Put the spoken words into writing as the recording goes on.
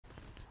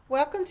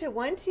Welcome to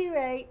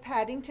 128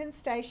 Paddington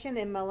Station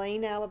in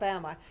Maylene,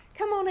 Alabama.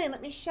 Come on in,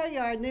 let me show you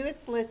our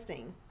newest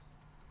listing.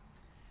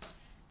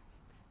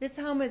 This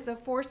home is a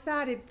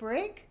four-sided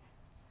brick,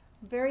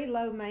 very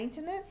low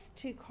maintenance,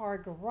 two-car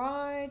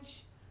garage.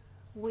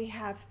 We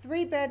have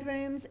 3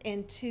 bedrooms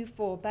and 2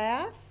 full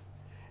baths.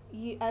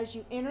 As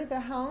you enter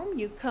the home,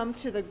 you come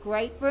to the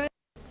great room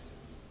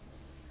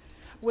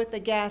with a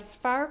gas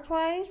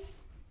fireplace.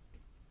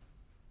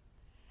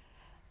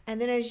 And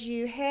then as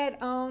you head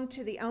on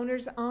to the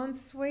owner's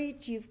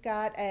ensuite, you've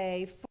got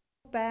a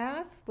full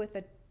bath with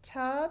a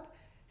tub,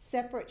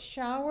 separate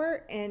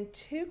shower, and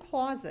 2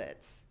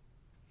 closets.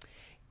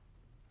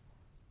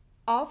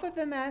 Off of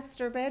the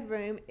master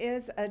bedroom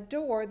is a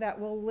door that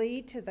will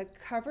lead to the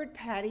covered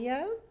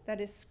patio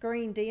that is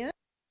screened in.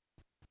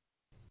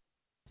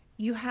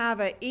 You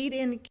have a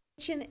eat-in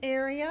kitchen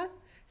area,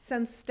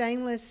 some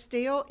stainless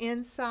steel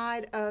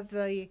inside of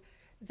the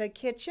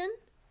kitchen.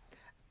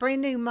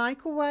 Brand new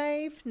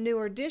microwave,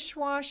 newer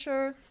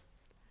dishwasher,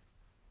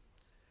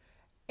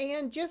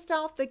 and just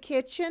off the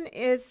kitchen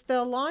is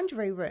the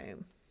laundry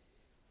room.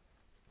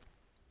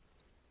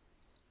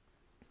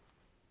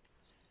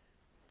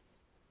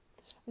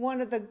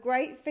 One of the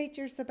great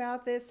features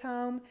about this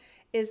home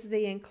is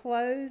the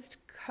enclosed,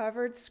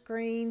 covered,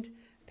 screened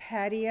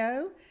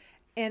patio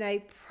and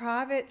a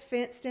private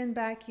fenced-in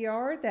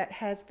backyard that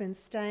has been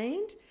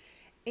stained.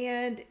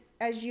 And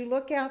as you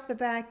look out the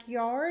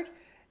backyard,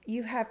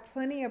 you have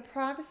plenty of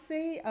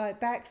privacy. It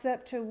backs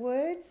up to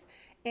woods,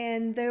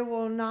 and there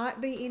will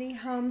not be any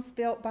homes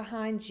built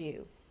behind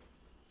you.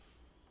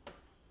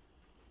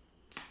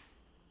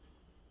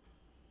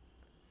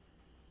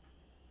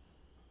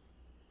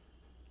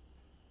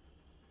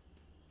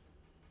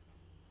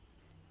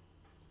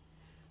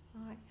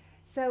 All right.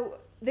 So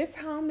this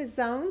home is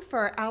zoned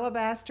for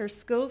Alabaster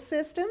school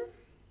system.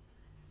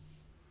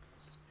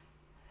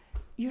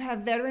 You have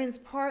Veterans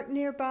Park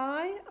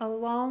nearby,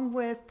 along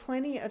with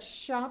plenty of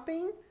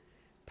shopping,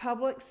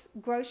 Publix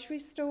grocery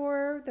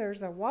store,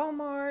 there's a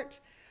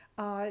Walmart.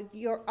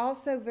 You're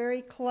also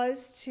very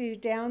close to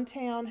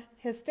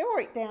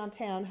historic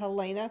downtown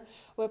Helena,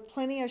 with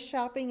plenty of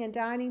shopping and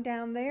dining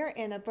down there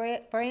and a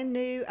brand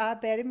new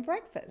bed and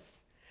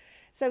breakfast.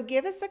 So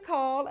give us a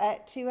call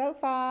at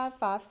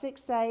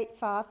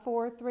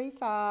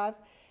 205-568-5435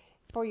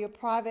 for your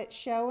private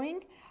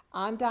showing.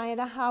 I'm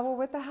Dianna Howell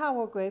with the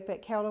Howell Group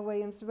at Keller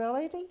Williams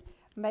Realty.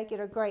 Make it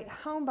a great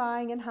home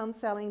buying and home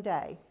selling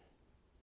day.